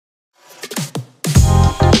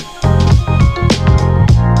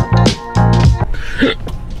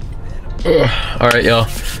All right, y'all.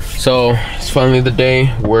 So it's finally the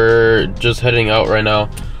day. We're just heading out right now.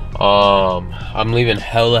 I'm leaving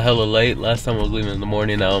hella late. Last time I was leaving in the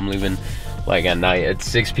morning. Now I'm leaving like at night at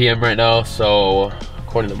 6 p.m. right now. So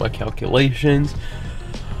according to my calculations,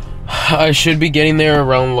 I should be getting there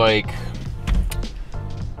around like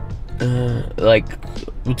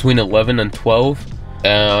between 11 and 12,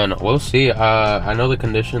 and we'll see. I know the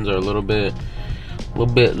conditions are a little bit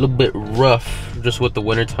rough just with the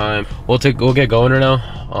winter time. We'll get going right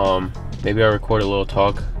now. Maybe I'll record a little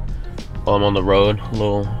talk while I'm on the road, a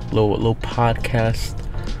little podcast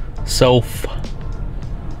self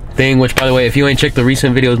thing. Which, by the way, if you ain't checked the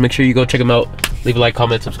recent videos, make sure you go check them out. Leave a like,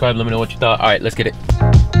 comment, subscribe, let me know what you thought. All right, let's get it.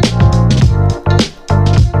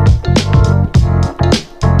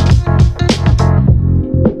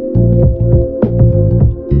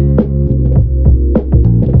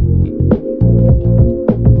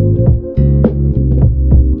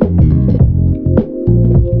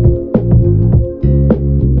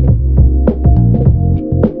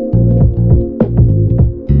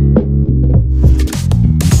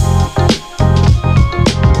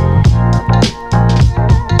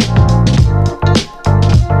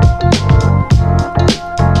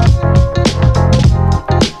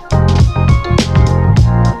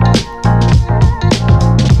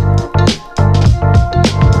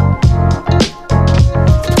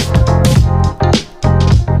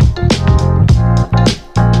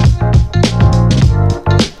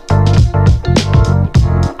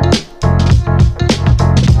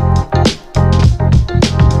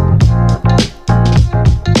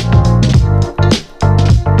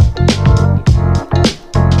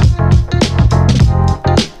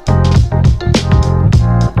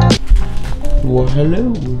 Well,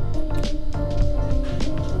 hello.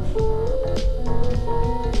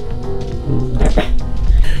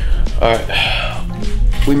 Alright,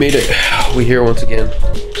 we made it. We here once again.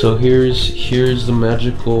 So here's the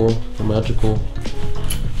magical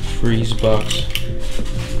freeze box.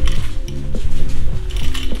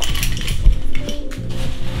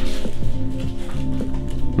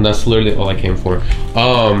 And that's literally all I came for.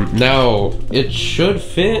 Now it should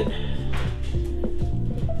fit.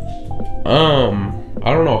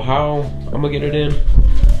 I don't know how I'm gonna get it in.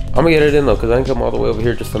 I'm gonna get it in though, because I didn't come all the way over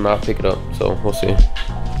here just to not pick it up. So we'll see.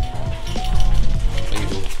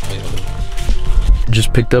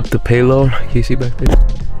 Just picked up the payload. Can you see back there?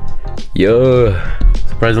 Yeah.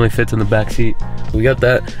 Surprisingly fits in the back seat. We got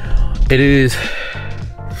that. It is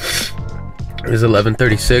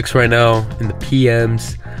 11:36 right now in the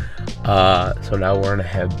PMs. So now we're gonna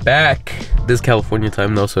head back. This is California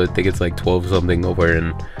time though, so I think it's like 12 something over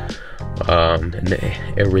in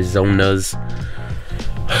Arizona's.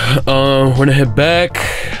 We're gonna head back,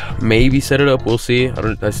 maybe set it up, we'll see.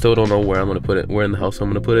 I still don't know where I'm gonna put it, where in the house I'm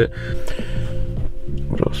gonna put it.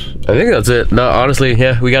 What else? I think that's it. No, honestly,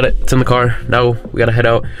 yeah, we got it. It's in the car. Now we gotta head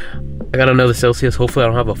out. I got another Celsius. Hopefully I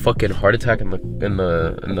don't have a fucking heart attack in the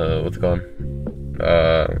what's it called,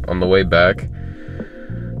 on the way back,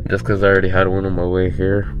 just because I already had one on my way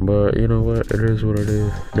here. But you know what, it is what it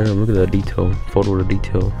is. Damn, look at that detail, photo of the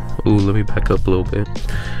detail. Ooh, let me back up a little bit.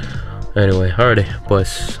 Anyway, alrighty,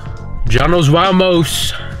 pues ya nos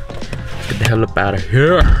vamos. Let's get the hell up out of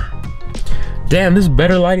here. Damn, this is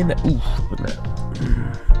better lighting than, ooh, look at that.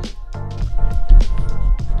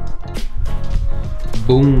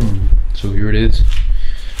 Boom. So here it is,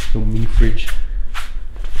 little mini fridge.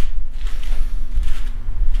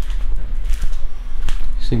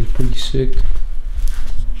 This thing's pretty sick.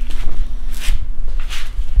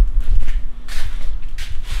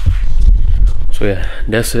 So yeah,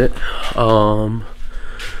 that's it.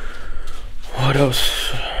 What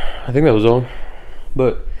else? I think that was all.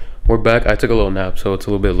 But we're back. I took a little nap, so it's a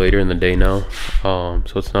little bit later in the day now. So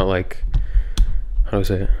it's not like, how do I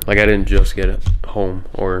say it? Like I didn't just get home,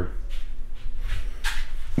 or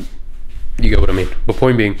you get what I mean. But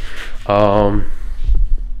point being,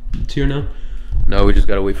 it's here now. Now we just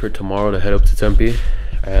gotta wait for tomorrow to head up to Tempe,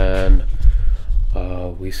 and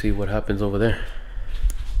we see what happens over there.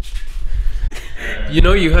 You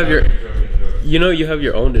know you have your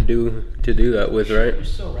own to do that with, right? You're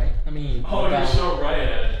so right. I mean, oh, you're so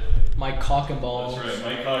right. My cock and balls. That's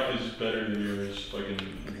right. My cock is better than yours, fucking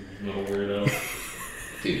little weirdo.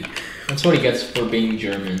 Dude, that's what he gets for being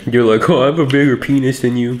German. You're like, oh, I have a bigger penis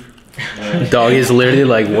than you. Dog is literally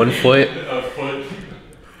like 1 foot. A foot.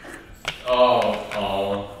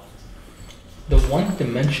 Oh. The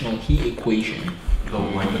one-dimensional heat equation. The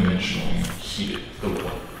one-dimensional heat. The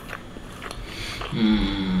what?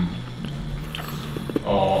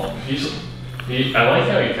 Oh, I like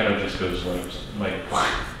how he kind of just goes like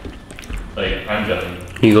I'm done.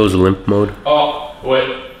 He goes limp mode. Oh,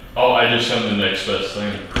 wait. Oh, I just found the next best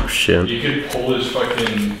thing. Oh shit. You could pull his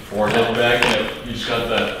fucking forehead back and you just got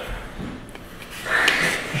that.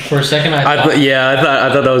 For a second, I thought.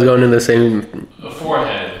 I thought that was going in the same. The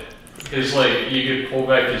forehead. It's like you could pull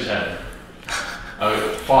back his head.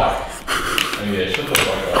 Fuck. I mean, yeah, shut the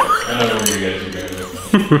fuck up. I know where you guys are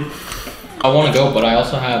going. I want to go, but I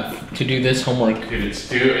also have to do this homework. Dude,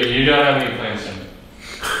 you don't have any plans to.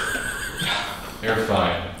 You're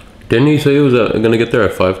fine. Didn't he say he was gonna get there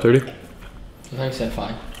at 5:30? I thought you said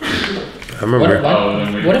fine. I remember.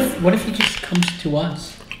 What if he just comes to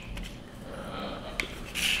us?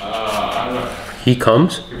 I don't know. He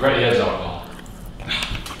comes? He probably has alcohol.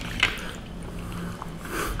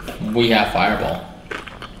 We have Fireball.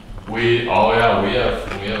 We have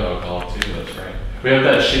alcohol too. That's right. We have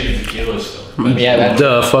that shitty tequila still. Yeah, that's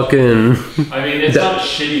The fucking. I mean, it's not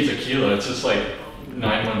shitty tequila. It's just like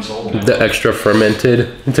 9 months old now. The extra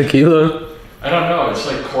fermented tequila. I don't know. It's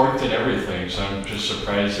like corked and everything. So I'm just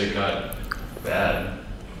surprised it got bad.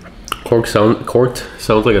 Corked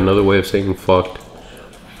sounds like another way of saying fucked.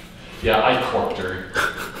 Yeah, I corked her.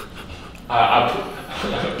 I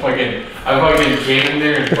fucking came in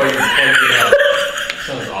there and fucking corked it up.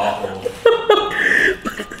 Sounds awful.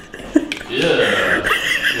 Yeah.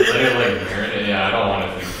 You let it like marinate. Yeah, I don't want to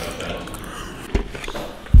think about that.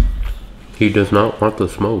 He does not want the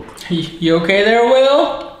smoke. You okay there,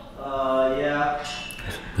 Will? Yeah.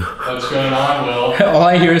 What's going on, Will? All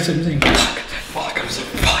I hear is him saying, fuck, I'm so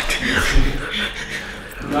fucked.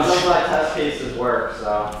 None of my test cases work,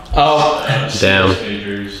 so. Oh. Damn.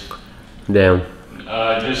 Majors. Damn.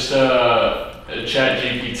 Just chat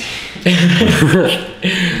GPT.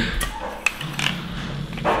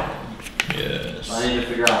 Yes. I need to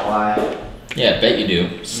figure out why. Yeah, I bet you do.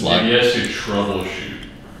 He Slut. has to troubleshoot.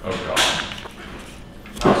 Oh god.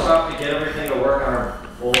 I also have to get everything to work on our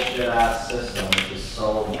bullshit ass system, which is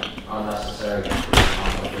so unnecessary and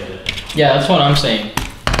complicated. Yeah, that's what I'm saying.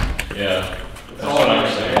 Yeah. That's what I'm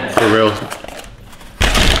saying. For real.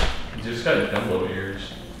 You just got Dumbo ears.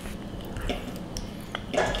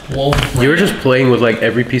 Wolf. You were just playing with like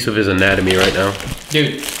every piece of his anatomy right now.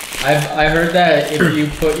 Dude, I heard that if you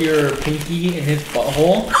put your pinky in his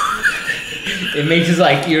butthole, it makes his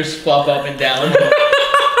like ears flop up and down.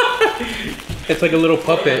 It's like a little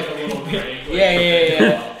puppet. Like a little crank, like-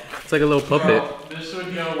 Yeah. It's like a little puppet. Bro, this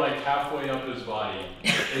would go like halfway up his body.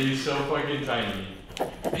 And he's so fucking tiny.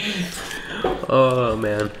 Oh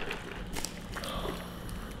man.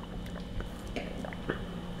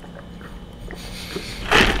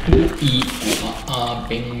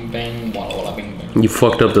 Bing bang, walla walla bing bang. You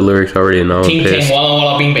fucked up the lyrics already and now I'm Ting pissed. tang, walla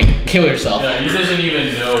walla bing bang. Kill yourself. Yeah, he doesn't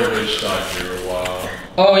even know which doctor. Wow.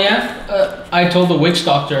 Oh yeah? I told the witch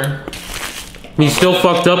doctor. He's still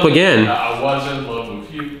fucked up again. I was in love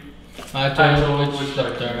with you. I told the witch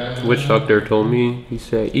doctor. Witch doctor told me, he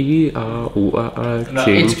said, No,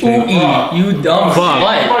 ching, It's ching. ooh you dumb Fuck. He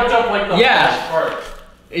slut. fucked up like the Yeah. first part.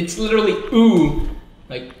 It's literally ooh.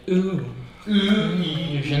 Like ooh.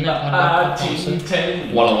 Je n'ai pas de Ting réponse.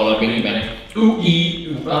 tang. Walla walla bing bang. Ooh ee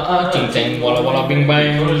ooh ting tang walla walla bing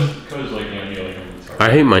bang. Cody's looking at me like I'm retarded. I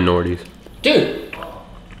hate minorities. Dude.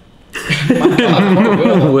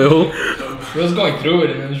 Will. Will? Will's going through it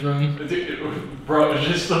in his room. Dude, bro, it's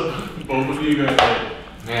just the both of you going like,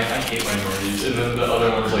 man, I hate minorities. And then the other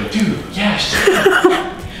one's like, dude, yes.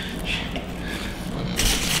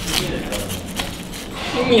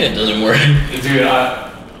 What do you mean it doesn't work? Dude,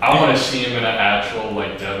 I want to see him in an actual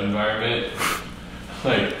like dev environment.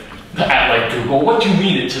 Like at like Google. What do you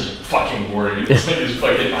mean it doesn't fucking work? It's like his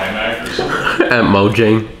fucking iMac or something. At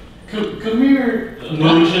Mojang. Come here.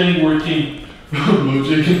 Mojang working.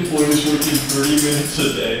 Mojang employees working 30 minutes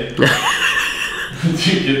a day to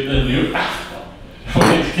get the new apple.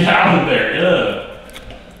 Get out of there.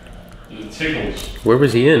 Yeah. It tickles. Where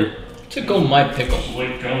was he in? Tickle my pickle.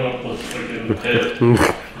 Like going up the fucking pit.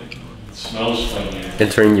 It smells funny.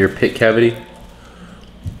 Entering your pit cavity.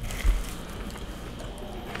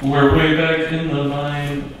 We're way back in the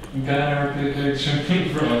mine. Got our pickaxe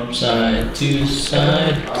from Side to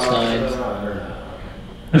side, side.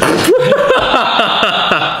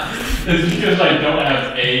 It's because I don't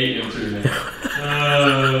have a internet.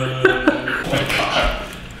 Oh my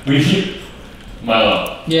god. We need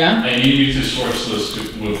Milo. Yeah? I need you to source this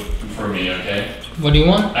for me, okay? What do you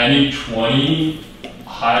want? I need 20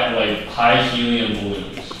 high helium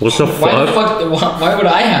balloons. What the Why the fuck? fuck? Why would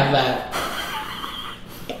I have that?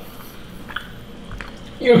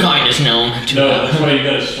 Your kind is known to No, that's why you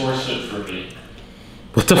gotta source it for me.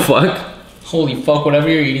 What the fuck? Holy fuck, whatever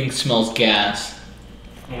you're eating smells gas.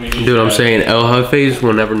 And we need Dude, I'm that. saying El Jefes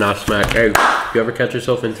will never not smack. Hey, If you ever catch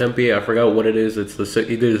yourself in Tempe, I forgot what it is. It's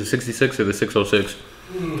either the 66 or the 606.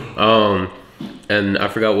 And I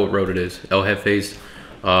forgot what road it is. El Jefe's,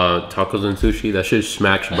 tacos and sushi. That shit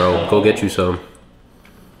smacks, bro. Go get you some.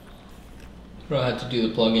 Bro, I had to do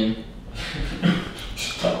the plug-in.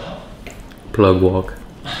 Plug walk.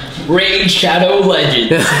 Raid Shadow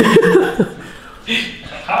Legends.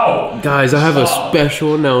 How? Guys, I have a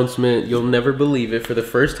special announcement. You'll never believe it. For the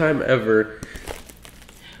first time ever,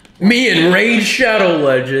 me and Raid Shadow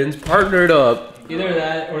Legends partnered up. Either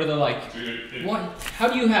that or they're like, Dude, what? How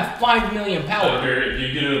do you have 5 million power? if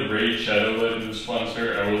you get a Raid Shadow Legends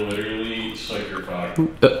sponsor, I will literally suck your cock.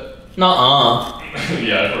 Nuh-uh.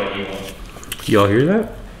 Yeah, I probably will. Y'all hear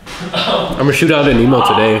that? I'm gonna shoot out an email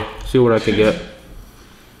today. See what I can get.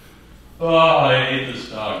 Oh, I hate this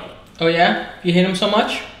dog. Oh yeah? You hate him so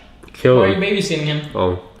much? Kill Why are you him. babysitting him?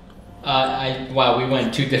 Oh. Wow, we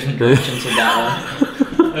went 2 different directions with that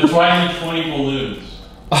one. That's why I need 20 balloons.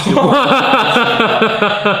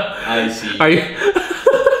 I see. Are you?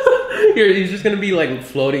 He's just gonna be like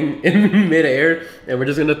floating in midair, and we're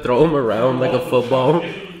just gonna throw him around like a football.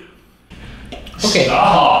 Okay.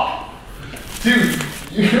 Stop. Dude,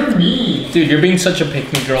 you're mean. Dude, you're being such a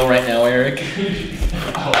pick-me girl right now, Eric.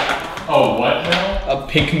 Oh, what now? A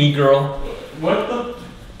pick-me girl. What the?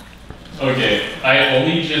 Okay, I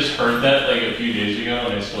only just heard that like a few days ago,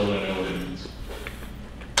 and I still don't know what it means.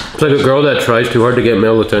 It's like a girl that tries too hard to get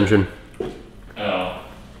male attention, Oh.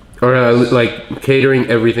 or like catering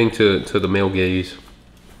everything to the male gaze.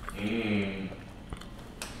 Mm.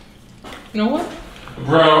 You know what?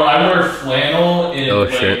 Bro, I wear flannel and Oh,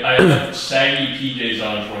 like, shit. I have saggy PJs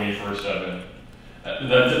on 24/7.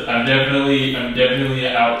 I'm definitely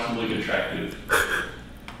out to look attractive.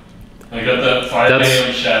 I got that 5 That's-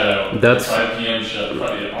 a.m. shadow. that's- 5 p.m.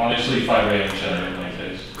 shadow. Honestly, 5 a.m. shadow in my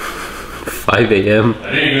case. 5 a.m.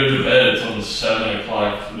 I didn't go to bed until 7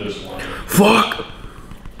 o'clock this morning. Fuck.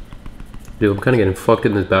 Dude, I'm kind of getting fucked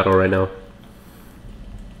in this battle right now.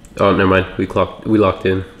 Oh, never mind. We locked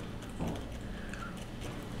in.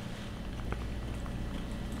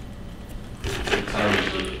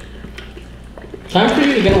 Time for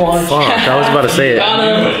you to get a launch. Fuck, I was about to say it.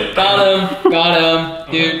 Got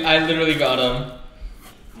him. Dude, I literally got him.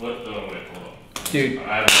 What? Oh, wait, hold on. Dude.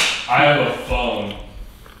 I have a phone.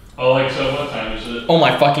 Alexa, what time is it? Oh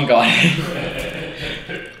my fucking god.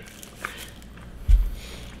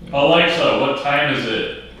 Alexa, what time is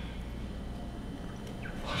it?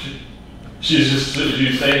 She's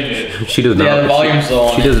saying it. She does not. Yeah, the volume's low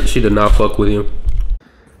on it. She did not fuck with you.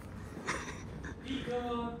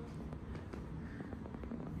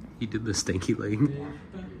 He did the stanky leg.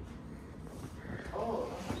 Oh,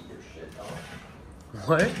 don't eat your shit, dog.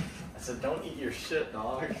 What? I said, don't eat your shit,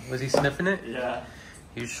 dog. Was he sniffing it? Yeah.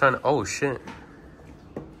 He was trying to. Oh shit.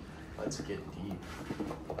 Let's get deep.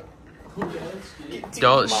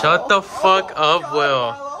 Don't shut the fuck up,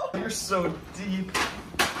 Will. You're so deep.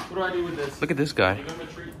 What do I do with this? Look at this guy.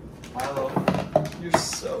 Milo, you're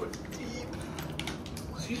so deep.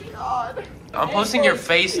 God. I'm posting your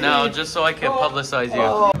face now just so I can publicize you.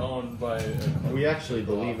 Owned by. We actually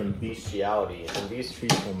believe in bestiality, and these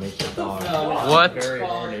trees will make your dog What? very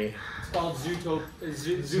horny. It's called zoophilia.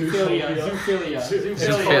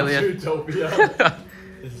 Zoophilia.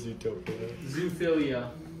 Zoophilia.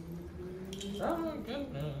 Oh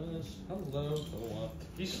goodness. Hello.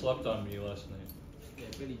 He slept on me last night.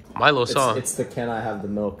 Milo saw. It's the can I have the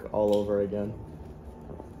milk all over again.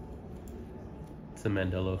 It's the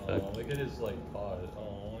Mandela effect. Oh, look at his like paw.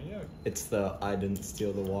 Oh yeah. It's the I didn't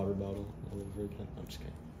steal the water bottle all over again. I'm just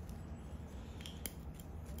kidding.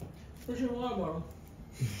 Where's your water bottle?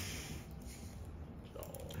 Oh,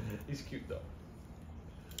 he's cute though.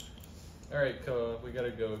 All right, we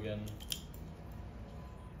gotta go again.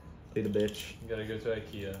 Be the bitch. We gotta go to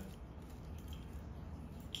IKEA.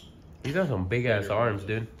 He's got some big ass arms,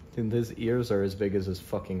 dude. Dude, his ears are as big as his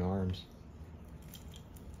fucking arms.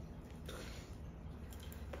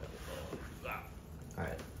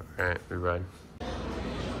 Alright. Alright, we ride.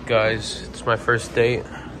 Guys, it's my first date.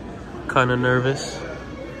 Kinda nervous.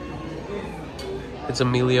 It's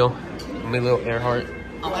Emilio Earhart.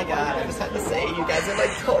 Oh my god, I just had to say, you guys are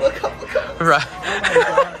like total couple. Right.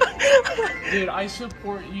 Dude, I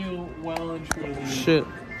support you well and truly. Shit.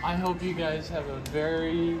 I hope you guys have a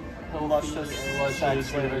very healthy and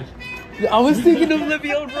luscious later. I was thinking of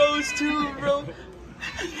Olivia Rose too, bro.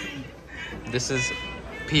 This is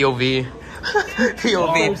POV.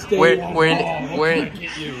 POV. We're in.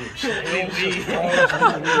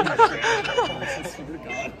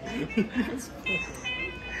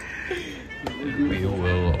 We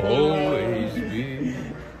will always be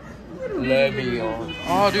Le'Veon.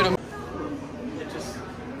 Oh, dude,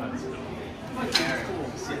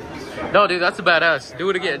 No, dude, that's a badass. Do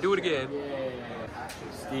it again. Do it again.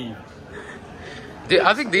 Steve. Dude,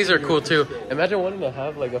 I think these are cool too. Imagine wanting to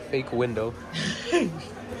have like a fake window. You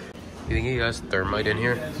think he has thermite in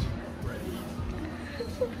here?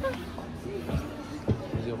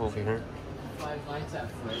 Is he over here? Five Nights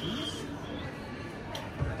at Freddy's?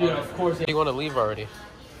 Dude, of course. You want to leave already?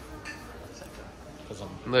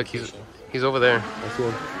 Look, he's over there. I see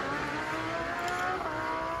him.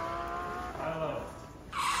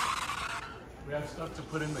 We have stuff to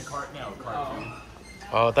put in the cart now.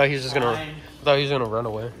 Oh, I thought he was just gonna. I thought he was gonna run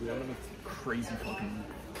away. Crazy fucking.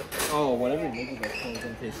 Oh, whatever you make of that one's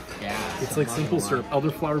gonna taste gas. It's like simple syrup.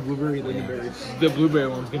 Elderflower, blueberry, lingonberry. The blueberry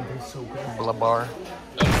one's gonna taste so good. Blah bar.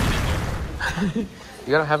 You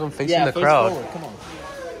gotta have him facing the face crowd. forward, come on.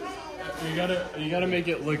 You gotta make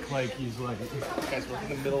it look like he's like. Guys, we're in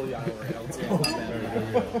the middle of the aisle right now. Let's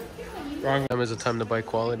see. Wrong time is a time to buy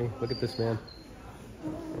quality. Look at this man.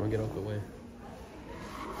 I'm gonna get out the way.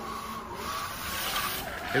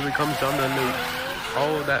 Here he comes down the new.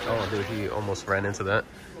 Oh, that. Oh, dude, he almost ran into that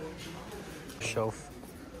shelf.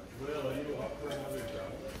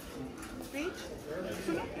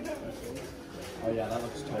 Oh yeah, that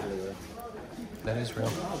looks totally real. That is real.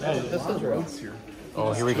 This is real.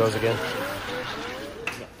 Oh, here he goes again.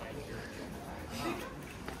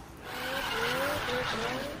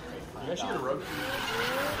 You guys should rub.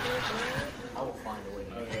 I will find a way to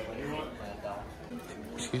plant that.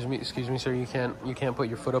 Excuse me, sir. You can't put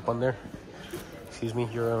your foot up on there. Excuse me,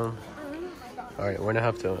 you're All right, we're gonna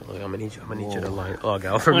have to. Look, I'm gonna need you to log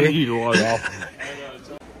out for me. I need you to log off.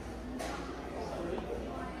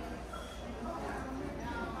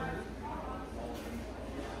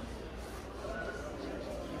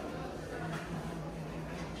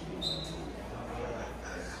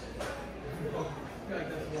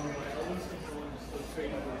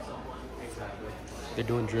 They're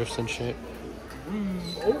doing drifts and shit.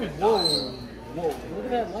 Oh, whoa. Look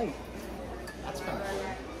at that light. That's kind of cool.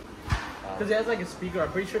 Because it has like a speaker.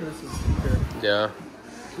 I'm pretty sure this is a speaker. Yeah.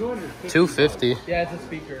 250. Yeah, it's a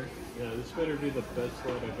speaker. Yeah, this better be the best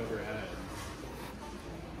light I've ever had.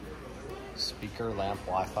 Speaker, lamp,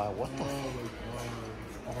 Wi-Fi. What the?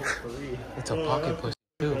 All three. It's a pocket pussy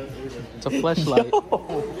too. It's a flashlight.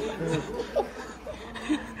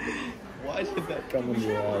 Why did that come in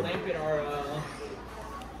your head? Lamp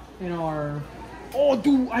in our. Oh,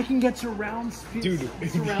 dude, I can get surround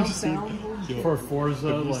sound. For Forza,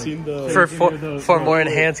 Have you like seen the? For more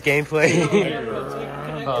enhanced gameplay.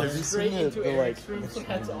 Have you seen the like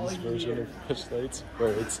Chinese version of flashlights where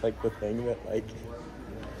it's like the thing that like?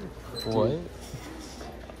 What?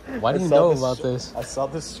 Why do I you saw know this about sh- this? I saw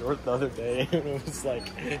this short the other day, and it was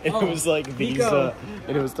like, these, Nico.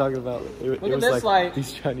 and it was talking about it at was this like light.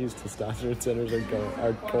 these Chinese testosterone centers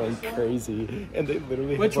are going crazy, and they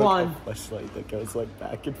literally Which have like one? a flashlight that goes like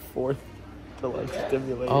back and forth to like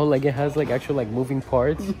stimulate. Oh, like it has like actual like moving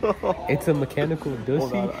parts. It's a mechanical Hold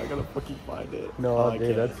dussy. on, I gotta fucking find it. No, Oh, I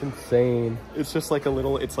dude, can't. that's insane. It's just like a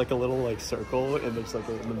little. It's like a little like circle, and there's like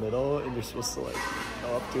in the middle, and you're supposed to like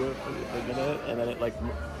go up to it for a minute, and then it like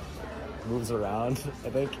moves around.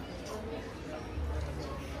 I think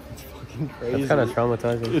it's fucking crazy. That's kind of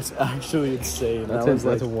traumatizing. It's actually insane.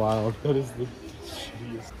 That's wild. That is the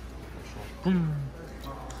shittiest.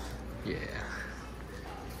 Yeah.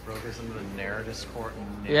 Bro, there's some of the narrative sport.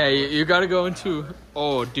 Yeah, you gotta go into.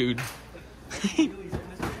 Oh, dude. you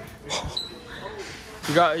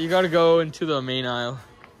gotta go into the main aisle.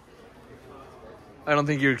 I don't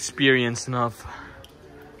think you're experienced enough.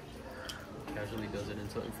 Casually does it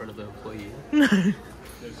in front of the employee.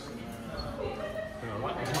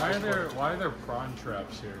 Why are there prawn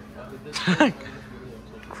traps here?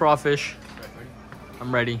 Crawfish.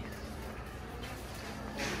 I'm ready.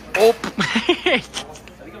 Oh! I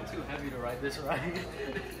think I'm too heavy to ride this ride.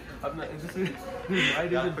 I'm not. This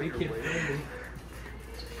ride isn't big kid friendly.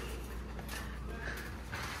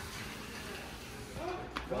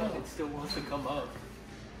 God, it still wants to come up.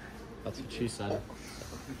 That's what she said.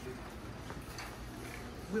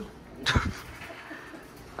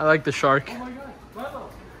 I like the shark. Oh my god, Lilo!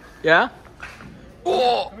 Yeah?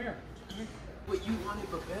 Oh! Come here. But you want it,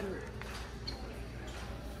 but better.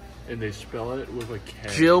 And they spell it with a K.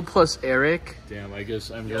 Jill plus Eric. Damn, I guess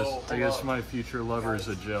my future lover is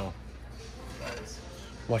a Jill.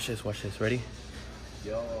 Watch this. Ready?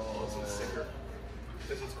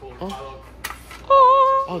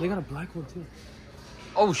 Oh, they got a black one too.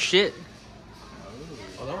 Oh shit.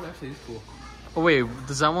 Oh, that one actually is cool. Oh wait,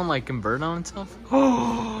 does that one like convert on itself?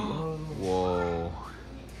 Oh. Whoa.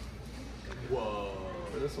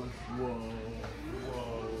 This one.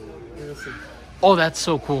 Oh, that's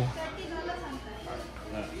so cool.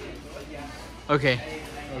 Okay.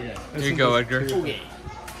 There you go, Edgar.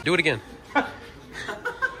 Do it again.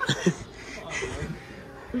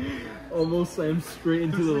 Almost slammed straight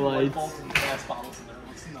into the lights.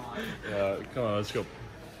 Yeah, come on, let's go.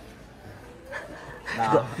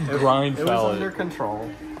 Nah, Grind it was pallet. under control.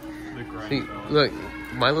 The grind See, pallet. look,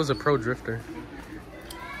 Milo's a pro drifter.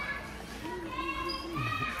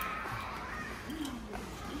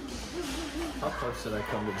 How close did I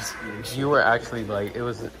come to just eating shit? You were actually like, it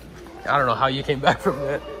was, I don't know how you came back from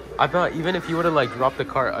that. I thought even if you would have like dropped the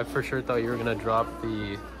cart, I for sure thought you were gonna drop the.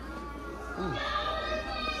 Ooh.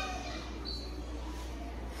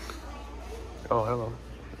 Oh, hello.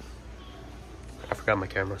 I forgot my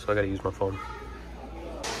camera, so I gotta use my phone.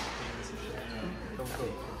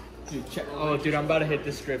 Dude, oh, dude, I'm about to hit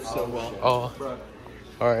this drift so well. Oh,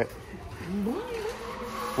 all right.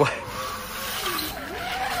 What?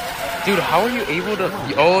 Dude, how are you able to?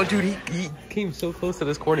 Oh, dude, he came so close to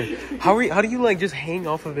this corner. How do you like just hang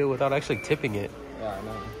off of it without actually tipping it? Yeah, I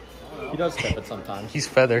know. He does tip it sometimes. He's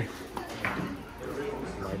feather.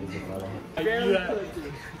 Light as a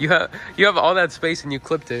feather. You have all that space and you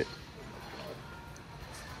clipped it.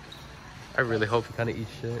 I really hope he kind of eats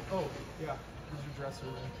shit. Oh, yeah. Here's your dresser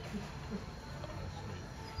there.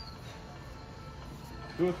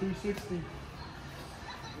 Do a 360.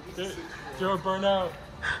 Joe, burn out.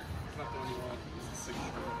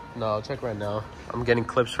 No, I'll check right now. I'm getting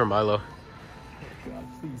clips from Milo. God,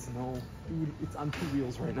 please no. Dude, it's on 2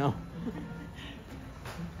 wheels right now.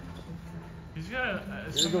 He's gonna.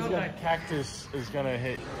 Somehow that cactus is gonna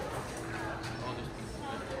hit.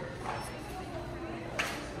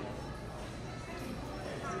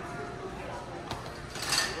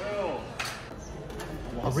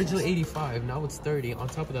 Originally 85, now it's 30. On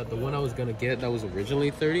top of that, the one I was gonna get that was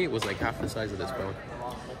originally 30 was like half the size of this, bro.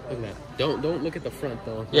 Look at that. Don't look at the front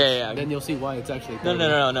though. Yeah. Then you'll see why it's actually 30.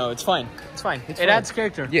 No. It's fine. It's fine. It's it fine. adds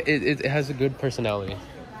character. Yeah, it has a good personality.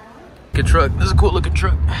 Good truck. This is a cool looking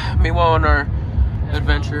truck. Meanwhile, on our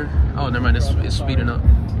adventure. Oh, never mind. It's speeding up.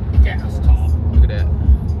 Yeah, it's tall. Look at that.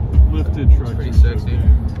 Lifted truck. Pretty sexy.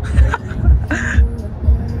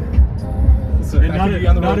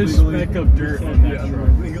 And not a speck of dirt on that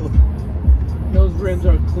truck. Those rims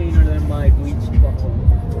are cleaner than my bleached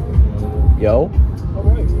butthole. Yo.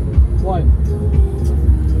 Alright. What?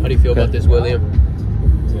 How do you feel about this, William?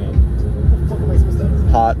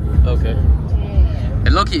 Hot. Okay.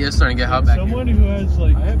 And low-key is starting to get hot back here. Someone who has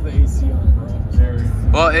like. I have the AC on, bro. Very.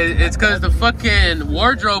 Well, it's because the fucking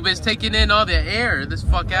wardrobe is taking in all the air. This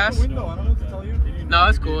fuck ass. Window. I don't know what to tell you. No,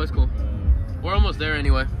 it's cool. It's cool. We're almost there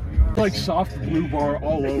anyway. Like soft blue bar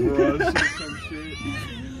all over us. Or some shit.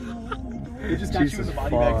 They just got you in the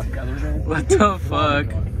body bag together, man. What the fuck?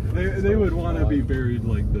 They would want to be buried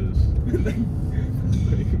like this.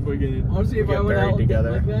 Honestly, if Get I went buried out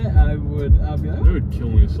together. like that, I'd be I like, would kill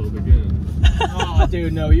myself again. oh,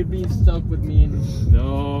 dude, no, you'd be stuck with me. And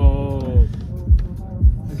No.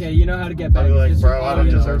 okay, you know how to get back. I'd be like, Just bro, I don't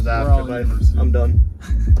you know, deserve that. we're all Goodbye. universe. I'm done.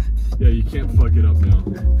 Yeah, you can't fuck it up now.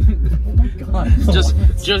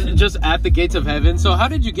 Just at the gates of heaven. So how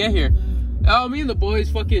did you get here? Oh, me and the boys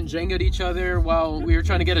fucking Jenga'd each other while we were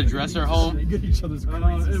trying to get a dresser home. Get each other's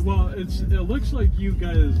Well, it looks like you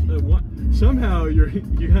guys somehow you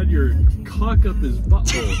had your cock up his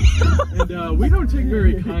butthole, and we don't take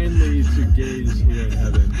very kindly to gays here in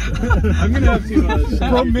heaven. So I'm gonna have to.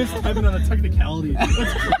 Bro missed heaven on a technicality. I'm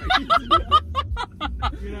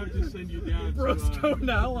gonna have to send you down. Bros go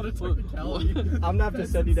now on a technicality. I'm gonna have to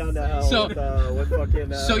send you down to hell So- with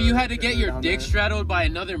fucking. So you had to get your down dick there. straddled by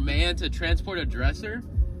another man to transport a dresser?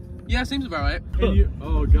 Yeah, seems about right.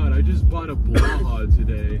 Oh god, I just bought a Blaha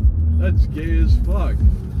today. That's gay as fuck.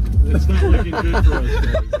 It's not looking good for us,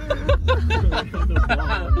 guys.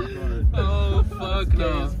 Oh fuck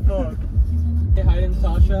no. Hey, hi,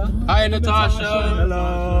 Natasha. Hi Natasha.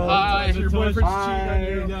 Hello. Hi. Your boyfriend's Hi.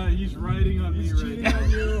 cheating on you. Yeah, he's riding on me right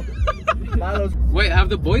now. Milo's. Wait, have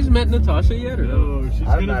the boys met Natasha yet or no? No, she's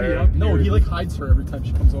I've gonna met be her. up No, here. he like hides her every time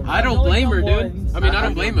she comes over. I don't only blame her, come dude. once. I mean, I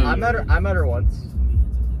don't blame him. I met her once.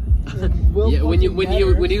 Yeah, when he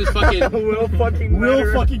was fucking Will fucking met Will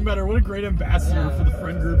her. fucking met her. What a great ambassador for the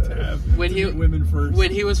friend group to have. When to he- meet women first.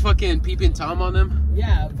 when he was fucking peeping Tom on them.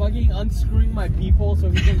 Yeah, fucking unscrewing my peephole so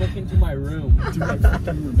he can look into my room. Dude, I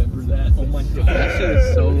fucking remember that. Oh my god. That shit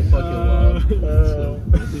is so fucking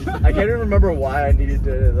wild. I can't even remember why I needed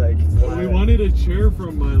to like. We wanted a chair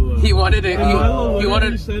from Milo. He wanted it. And Milo He literally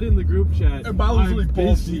wanted. said in the group chat, And Milo's I'm really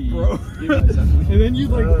busy, ballsy, bro. Yeah. And then you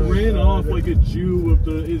like ran off like a Jew with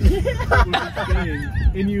his a thing,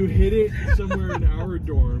 and you hid it somewhere in our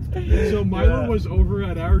dorm. So Milo was over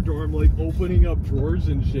at our dorm, like opening up drawers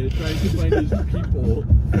and shit, trying to find his people.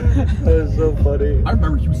 That is so funny. I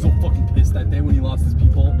remember he was so fucking pissed that day when he lost his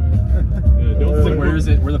people. Yeah, Don't think, where is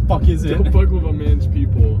it? Where the fuck is it? Don't fuck with a man's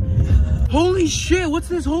people. Holy shit! What's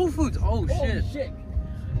this Whole Foods? Oh shit!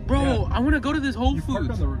 Bro, Yeah. I want to go to this Whole You parked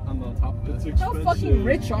Foods. on the top of It's it. expensive. How fucking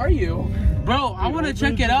rich are you? Bro, I want to Whole check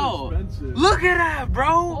Foods it is out. expensive. Look at that, bro.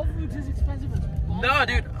 Whole Foods is expensive as fuck. No,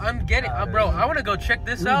 dude, I'm getting, bro. I want to go check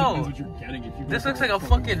this Really out. depends what you're getting. If you This go looks for like a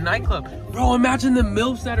fucking nightclub, bro. Imagine the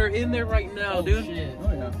milfs that are in there right now, Oh, dude. shit.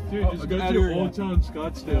 Oh yeah. Dude, just go to Old Town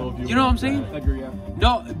Scottsdale if You know what I'm saying? Edgar, yeah.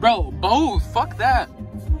 No, bro, both. Fuck that.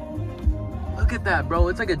 Look at that, bro.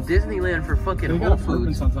 It's like a Disneyland for fucking They Whole got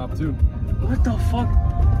apartments Foods. on top too. What the fuck?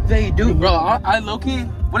 They do, bro. I low key.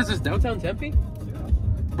 What is this? Downtown Tempe?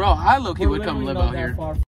 Bro, I low key would come live out here.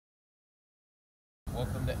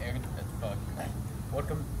 Welcome to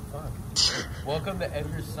Welcome to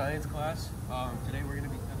Edgar's science class. Today we're gonna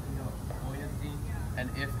be testing out buoyancy and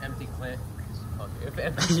if empty clamp. If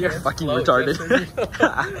empty You're cans fucking float retarded.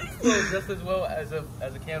 just as well as a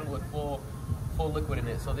can with full liquid in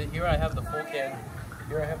it. So here I have the full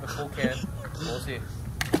can. We'll see.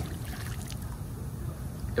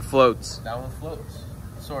 It floats. That one floats,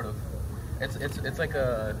 sort of. It's like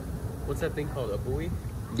a, what's that thing called? A buoy?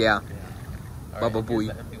 Yeah. All Bubble here's buoy.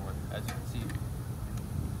 the empty one, as you can see.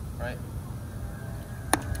 Right.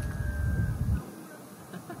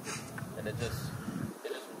 And it just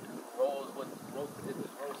rolls with it just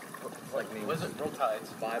rolls. It's like me. Was it roll tides?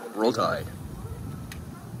 Roll Tide.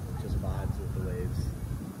 Just vibes with the waves.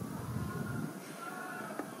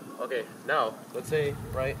 Okay, now let's say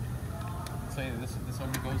this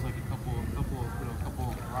only goes like a couple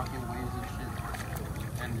rocking waves and shit,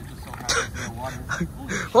 and it just so happens to be water.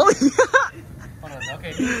 Holy Hold on,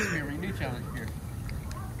 okay, new challenge here.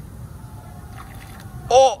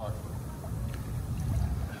 Oh!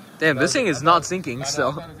 Damn, this thing is not sinking, I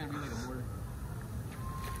so. thought it was gonna be like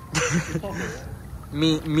a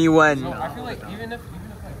mortar. Me when. No, I feel like even if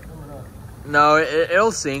I fill it up. No,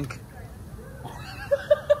 it'll sink.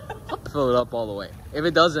 I'll fill it up all the way. If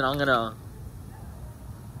it doesn't, I'm gonna.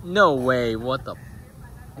 No way! What the?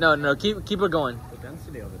 No, keep it going. The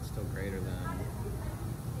density of it's still greater than.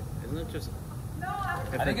 Isn't it just?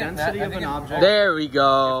 If the think density I of think an it- object. There we If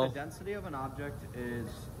go. the density of an object is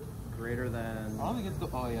greater than. I don't think it's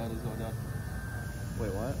oh yeah, it is going down.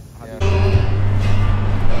 Wait, what? How Yeah. do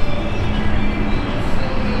you?